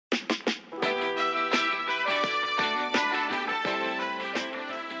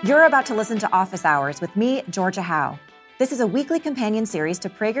You're about to listen to Office Hours with me, Georgia Howe. This is a weekly companion series to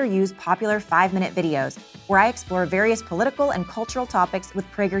PragerU's popular 5-minute videos, where I explore various political and cultural topics with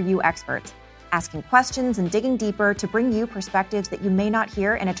PragerU experts, asking questions and digging deeper to bring you perspectives that you may not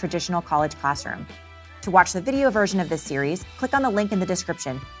hear in a traditional college classroom. To watch the video version of this series, click on the link in the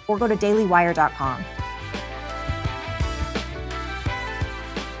description or go to dailywire.com.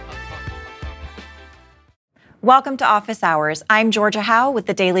 Welcome to Office Hours. I'm Georgia Howe with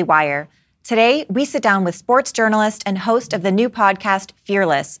the Daily Wire. Today, we sit down with sports journalist and host of the new podcast,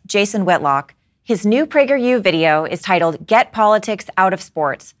 Fearless, Jason Whitlock. His new PragerU video is titled Get Politics Out of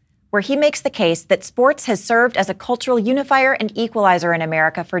Sports, where he makes the case that sports has served as a cultural unifier and equalizer in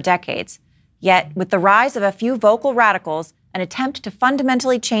America for decades. Yet, with the rise of a few vocal radicals, an attempt to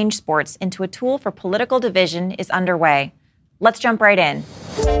fundamentally change sports into a tool for political division is underway. Let's jump right in.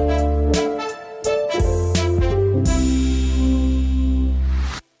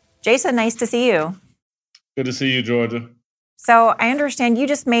 Jason, nice to see you. Good to see you, Georgia. So I understand you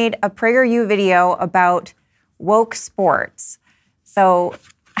just made a PragerU video about woke sports. So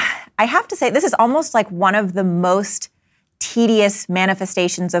I have to say, this is almost like one of the most tedious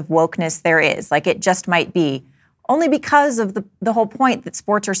manifestations of wokeness there is. Like it just might be, only because of the whole point that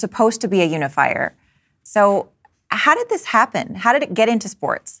sports are supposed to be a unifier. So how did this happen? How did it get into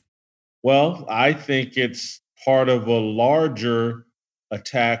sports? Well, I think it's part of a larger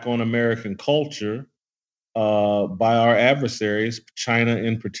attack on American culture by our adversaries, China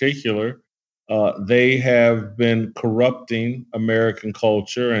in particular. They have been corrupting American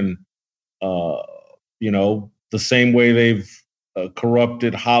culture and, the same way they've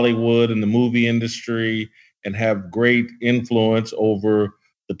corrupted Hollywood and the movie industry and have great influence over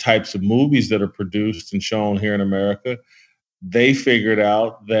the types of movies that are produced and shown here in America. They figured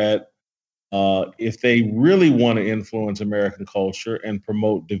out that if they really want to influence American culture and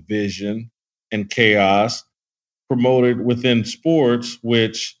promote division and chaos, promote it within sports,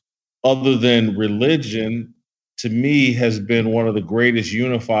 which, other than religion, to me has been one of the greatest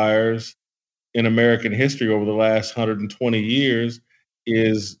unifiers in American history over the last 120 years,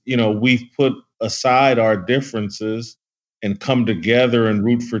 is, we've put aside our differences and come together and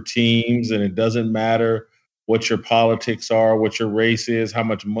root for teams. And it doesn't matter what your politics are, what your race is, how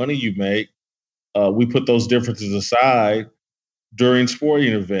much money you make. We put those differences aside during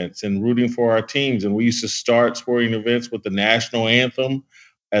sporting events and rooting for our teams. And we used to start sporting events with the national anthem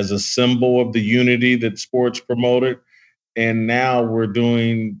as a symbol of the unity that sports promoted. And now we're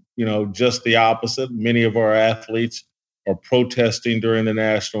doing, just the opposite. Many of our athletes are protesting during the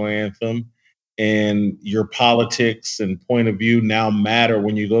national anthem. And your politics and point of view now matter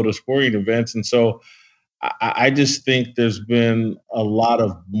when you go to sporting events. And so I just think there's been a lot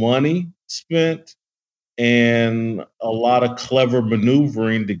of money spent and a lot of clever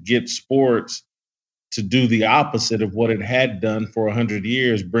maneuvering to get sports to do the opposite of what it had done for 100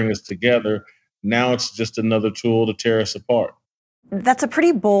 years, bring us together. Now it's just another tool to tear us apart. That's a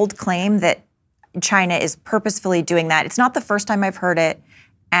pretty bold claim that China is purposefully doing that. It's not the first time I've heard it,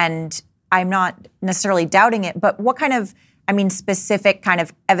 and I'm not necessarily doubting it, but what kind of specific kind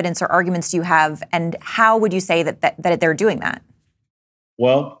of evidence or arguments do you have, and how would you say that they're doing that?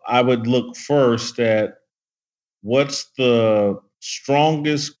 Well, I would look first at what's the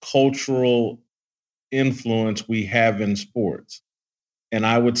strongest cultural influence we have in sports. And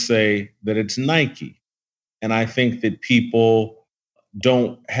I would say that it's Nike. And I think that people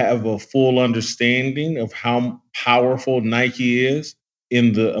don't have a full understanding of how powerful Nike is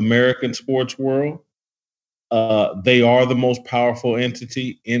in the American sports world. They are the most powerful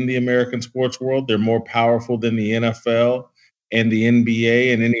entity in the American sports world. They're more powerful than the NFL and the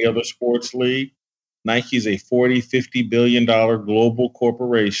NBA and any other sports league. Nike is a $40-50 billion global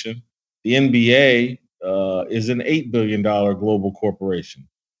corporation. The NBA is an $8 billion global corporation.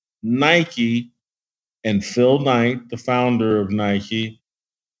 Nike and Phil Knight, the founder of Nike,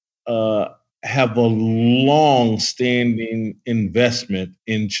 have a long-standing investment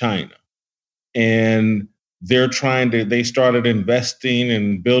in China. And they started investing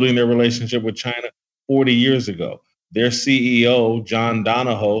and building their relationship with China 40 years ago. Their CEO, John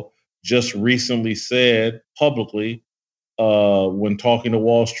Donahoe, just recently said publicly when talking to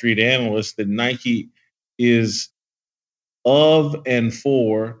Wall Street analysts that Nike is of and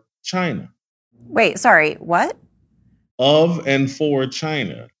for China. Wait, sorry, what? Of and for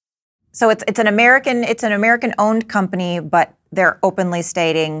China. So it's an American-owned company, but they're openly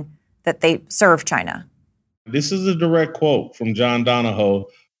stating that they serve China. This is a direct quote from John Donahoe,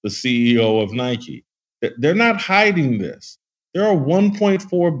 the CEO of Nike. They're not hiding this. There are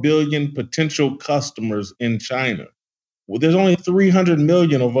 1.4 billion potential customers in China. There's only 300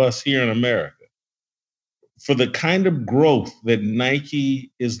 million of us here in America. For the kind of growth that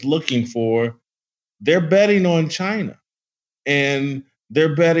Nike is looking for, they're betting on China. And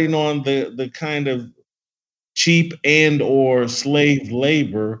they're betting on the kind of cheap and or slave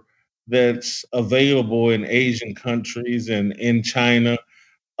labor that's available in Asian countries and in China.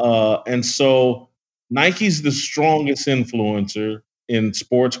 And so Nike's the strongest influencer in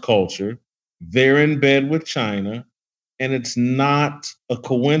sports culture. They're in bed with China. And it's not a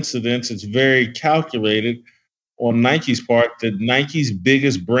coincidence. It's very calculated on Nike's part that Nike's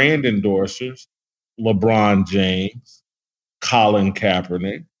biggest brand endorsers, LeBron James, Colin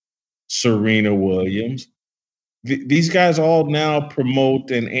Kaepernick, Serena Williams, these guys all now promote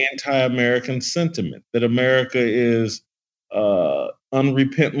an anti-American sentiment that America is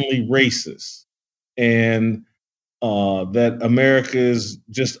unrepentantly racist and that America is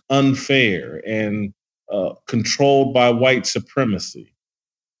just unfair and controlled by white supremacy.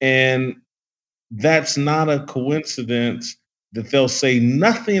 And that's not a coincidence that they'll say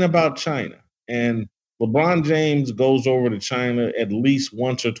nothing about China. And LeBron James goes over to China at least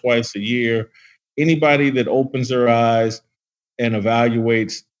once or twice a year. Anybody that opens their eyes and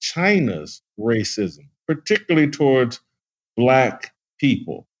evaluates China's racism, particularly towards Black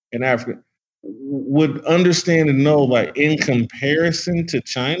people and African, would understand and know that in comparison to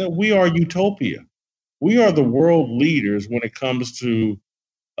China, we are utopia. We are the world leaders when it comes to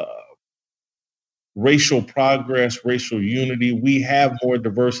racial progress, racial unity. We have more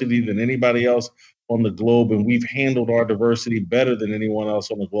diversity than anybody else on the globe, and we've handled our diversity better than anyone else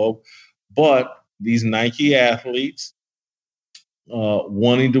on the globe. But these Nike athletes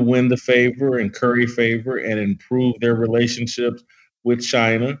wanting to win the favor and curry favor and improve their relationships with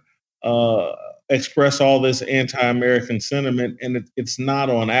China, express all this anti-American sentiment, and it's not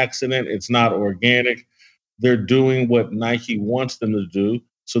on accident. It's not organic. They're doing what Nike wants them to do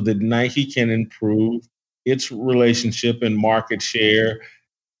so that Nike can improve its relationship and market share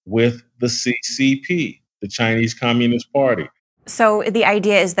with the CCP, the Chinese Communist Party. So the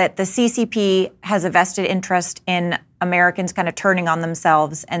idea is that the CCP has a vested interest in Americans kind of turning on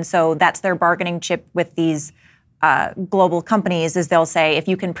themselves. And so that's their bargaining chip with these global companies, is they'll say, if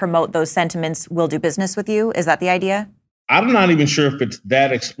you can promote those sentiments, we'll do business with you. Is that the idea? I'm not even sure if it's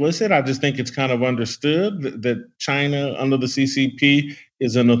that explicit. I just think it's kind of understood that China under the CCP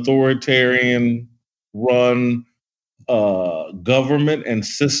is an authoritarian run government and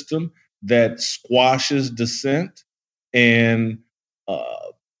system that squashes dissent. And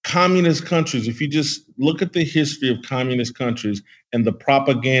communist countries, if you just look at the history of communist countries and the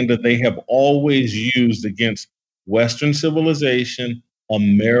propaganda they have always used against Western civilization,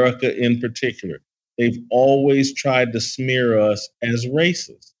 America in particular, they've always tried to smear us as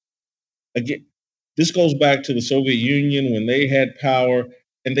racist. Again, this goes back to the Soviet Union when they had power,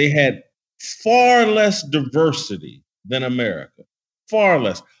 and they had far less diversity than America, far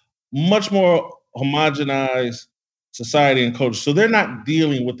less, much more homogenized society and culture. So they're not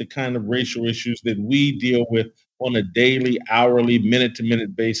dealing with the kind of racial issues that we deal with on a daily, hourly,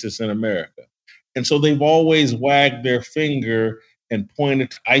 minute-to-minute basis in America. And so they've always wagged their finger and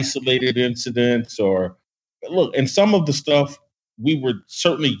pointed to isolated incidents or, look, and some of the stuff we were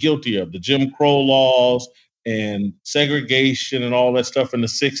certainly guilty of, the Jim Crow laws and segregation and all that stuff in the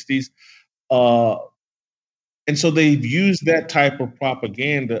 60s. And so they've used that type of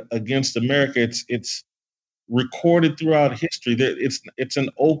propaganda against America. It's recorded throughout history.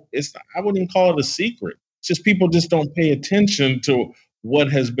 I wouldn't even call it a secret. It's just people just don't pay attention to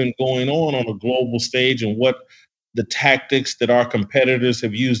what has been going on a global stage and what the tactics that our competitors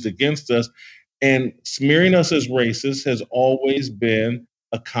have used against us. And smearing us as racist has always been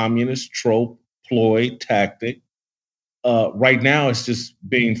a communist trope, ploy, tactic. Right now, it's just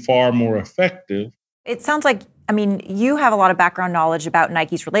being far more effective. It sounds like, you have a lot of background knowledge about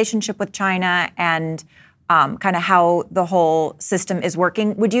Nike's relationship with China and kind of how the whole system is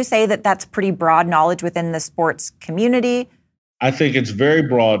working. Would you say that that's pretty broad knowledge within the sports community? I think it's very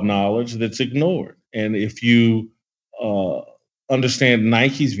broad knowledge that's ignored. And if you understand,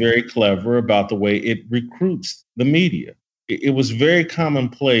 Nike's very clever about the way it recruits the media. It was very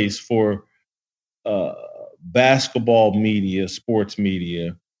commonplace for basketball media, sports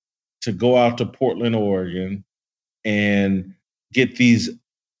media, to go out to Portland, Oregon, and get these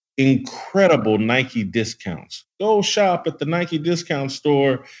incredible Nike discounts. Go shop at the Nike discount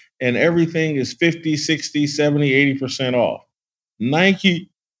store and everything is 50, 60, 70, 80% off.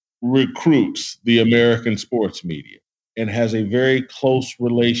 Nike recruits the American sports media and has a very close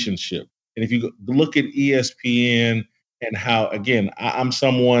relationship. And if you look at ESPN and how, again, I'm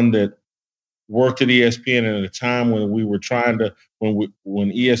someone that worked at ESPN at a time when we were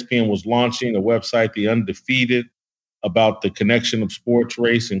when ESPN was launching a website, The Undefeated, about the connection of sports,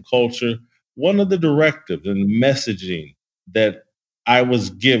 race, and culture. One of the directives and messaging that I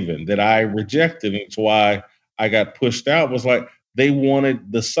was given that I rejected, and it's why I got pushed out, was like they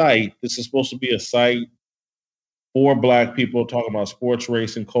wanted the site. This is supposed to be a site for Black people talking about sports,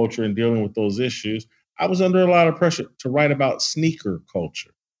 race, and culture and dealing with those issues. I was under a lot of pressure to write about sneaker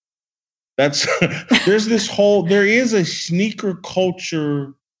culture. That's there is a sneaker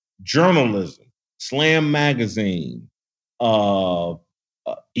culture journalism, Slam Magazine, ESPN's,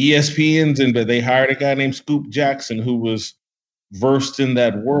 and they hired a guy named Scoop Jackson who was versed in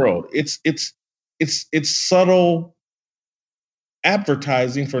that world. It's subtle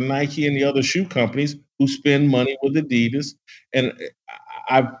advertising for Nike and the other shoe companies who spend money with Adidas. And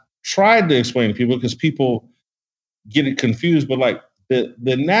I've tried to explain to people because people get it confused, but like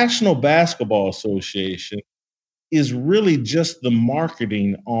the National Basketball Association is really just the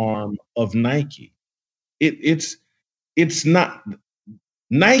marketing arm of Nike. It's not.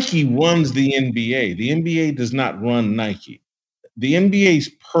 Nike runs the NBA. The NBA does not run Nike. The NBA's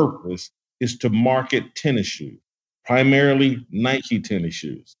purpose is to market tennis shoes, primarily Nike tennis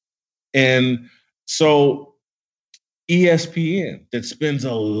shoes. And so ESPN, that spends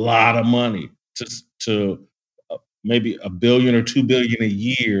a lot of money to maybe $1 billion or $2 billion a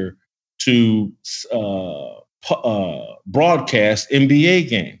year to broadcast NBA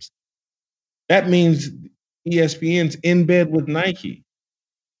games. That means ESPN's in bed with Nike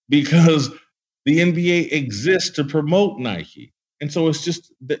because the NBA exists to promote Nike. And so it's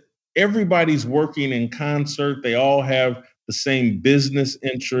just that everybody's working in concert. They all have the same business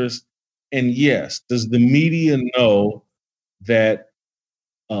interest. And yes, does the media know that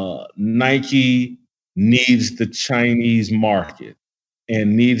Nike needs the Chinese market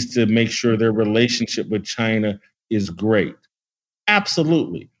and needs to make sure their relationship with China is great?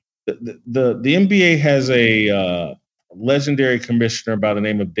 Absolutely. The NBA has a legendary commissioner by the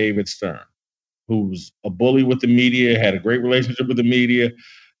name of David Stern, who's a bully with the media, had a great relationship with the media.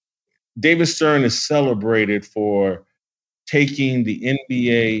 David Stern is celebrated for taking the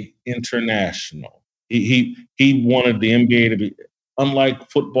NBA international. He wanted the NBA to be, unlike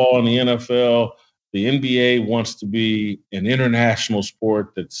football and the NFL, the NBA wants to be an international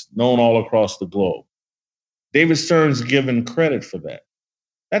sport that's known all across the globe. David Stern's given credit for that.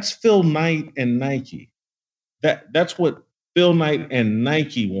 That's Phil Knight and Nike. That's what Phil Knight and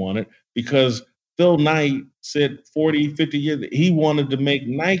Nike wanted, because Phil Knight said 40, 50 years, he wanted to make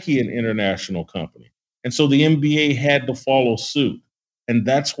Nike an international company. And so the NBA had to follow suit. And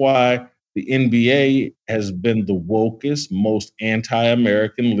that's why the NBA has been the wokest, most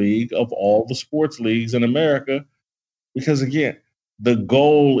anti-American league of all the sports leagues in America. Because again, the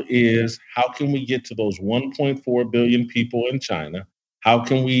goal is, how can we get to those 1.4 billion people in China? How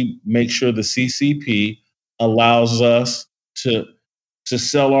can we make sure the CCP allows us to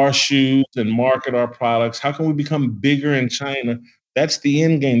sell our shoes and market our products? How can we become bigger in China? That's the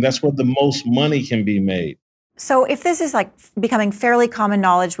end game. That's where the most money can be made. So if this is like becoming fairly common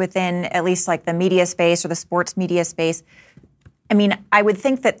knowledge within at least like the media space or the sports media space, I mean, I would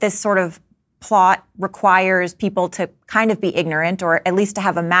think that this sort of plot requires people to kind of be ignorant, or at least to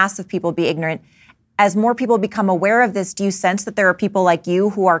have a mass of people be ignorant. As more people become aware of this, do you sense that there are people like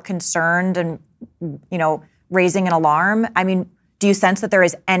you who are concerned and, you know, raising an alarm? I mean, do you sense that there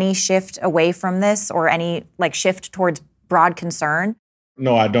is any shift away from this, or any like shift towards broad concern?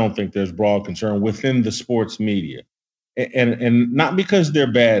 No, I don't think there's broad concern within the sports media. And not because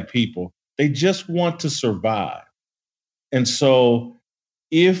they're bad people. They just want to survive. And so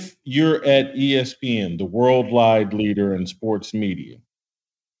if you're at ESPN, the worldwide leader in sports media,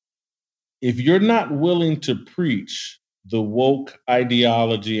 if you're not willing to preach the woke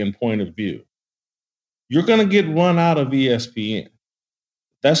ideology and point of view, you're going to get run out of ESPN.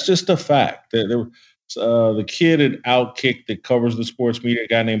 That's just a fact. The kid at Outkick that covers the sports media, a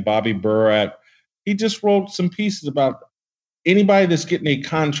guy named Bobby Burak, he just wrote some pieces about anybody that's getting a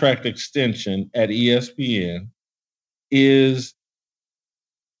contract extension at ESPN is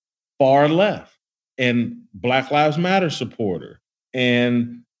far left and Black Lives Matter supporter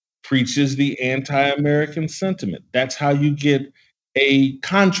and preaches the anti-American sentiment. That's how you get a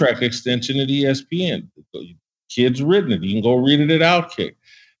contract extension at ESPN. Kid's written it. You can go read it at Outkick.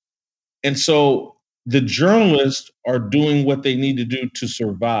 And so the journalists are doing what they need to do to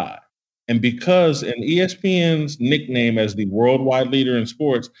survive. And because in ESPN's nickname as the worldwide leader in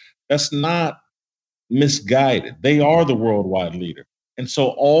sports, that's not misguided. They are the worldwide leader. And so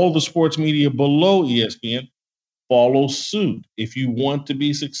all the sports media below ESPN follow suit if you want to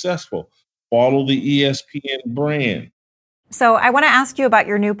be successful. Follow the ESPN brand. So I want to ask you about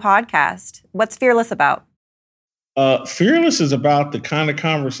your new podcast. What's Fearless about? Fearless is about the kind of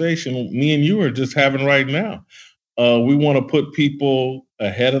conversation me and you are just having right now. We want to put people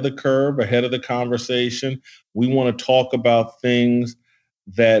ahead of the curve, ahead of the conversation. We want to talk about things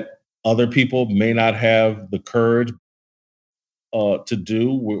that other people may not have the courage to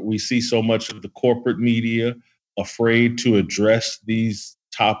do. We see so much of the corporate media afraid to address these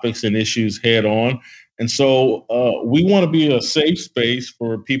topics and issues head on. And so we want to be a safe space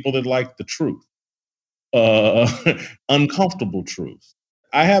for people that like the truth, uncomfortable truth.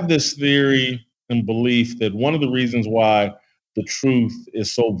 I have this theory and belief that one of the reasons why the truth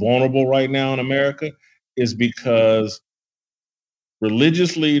is so vulnerable right now in America is because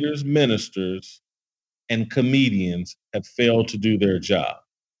religious leaders, ministers, and comedians have failed to do their job.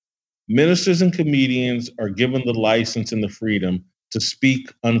 Ministers and comedians are given the license and the freedom to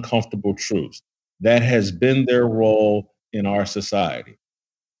speak uncomfortable truths. That has been their role in our society.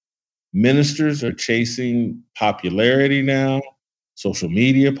 Ministers are chasing popularity now, social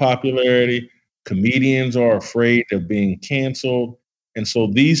media popularity. Comedians are afraid of being canceled. And so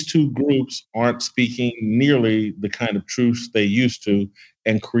these two groups aren't speaking nearly the kind of truths they used to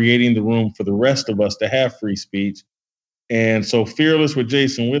and creating the room for the rest of us to have free speech. And so Fearless with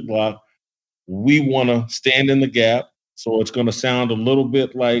Jason Whitlock, we want to stand in the gap. So it's going to sound a little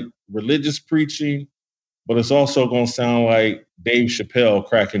bit like religious preaching, but it's also going to sound like Dave Chappelle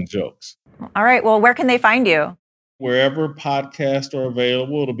cracking jokes. All right. Well, where can they find you? Wherever podcasts are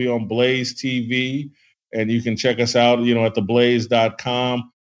available. It'll be on Blaze TV. And you can check us out, at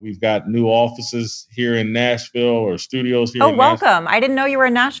theblaze.com. We've got new offices here in Nashville or studios here in welcome. Nashville. I didn't know you were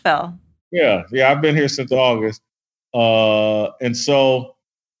in Nashville. Yeah, I've been here since August. And so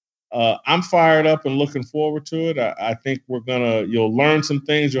I'm fired up and looking forward to it. I think you'll learn some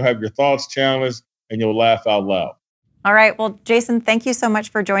things, you'll have your thoughts challenged, and you'll laugh out loud. All right. Well, Jason, thank you so much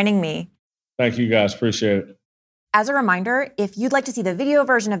for joining me. Thank you, guys. Appreciate it. As a reminder, if you'd like to see the video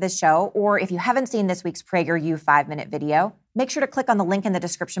version of this show, or if you haven't seen this week's PragerU 5-minute video, make sure to click on the link in the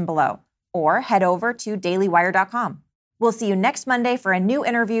description below, or head over to dailywire.com. We'll see you next Monday for a new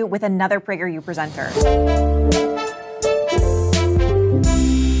interview with another PragerU presenter.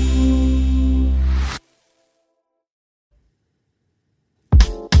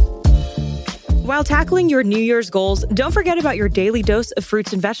 While tackling your New Year's goals, don't forget about your daily dose of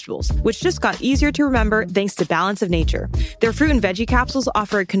fruits and vegetables, which just got easier to remember thanks to Balance of Nature. Their fruit and veggie capsules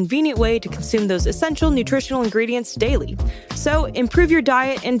offer a convenient way to consume those essential nutritional ingredients daily. So improve your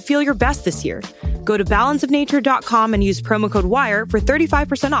diet and feel your best this year. Go to balanceofnature.com and use promo code WIRE for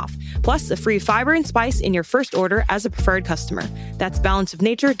 35% off, plus a free fiber and spice in your first order as a preferred customer. That's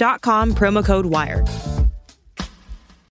balanceofnature.com, promo code WIRE.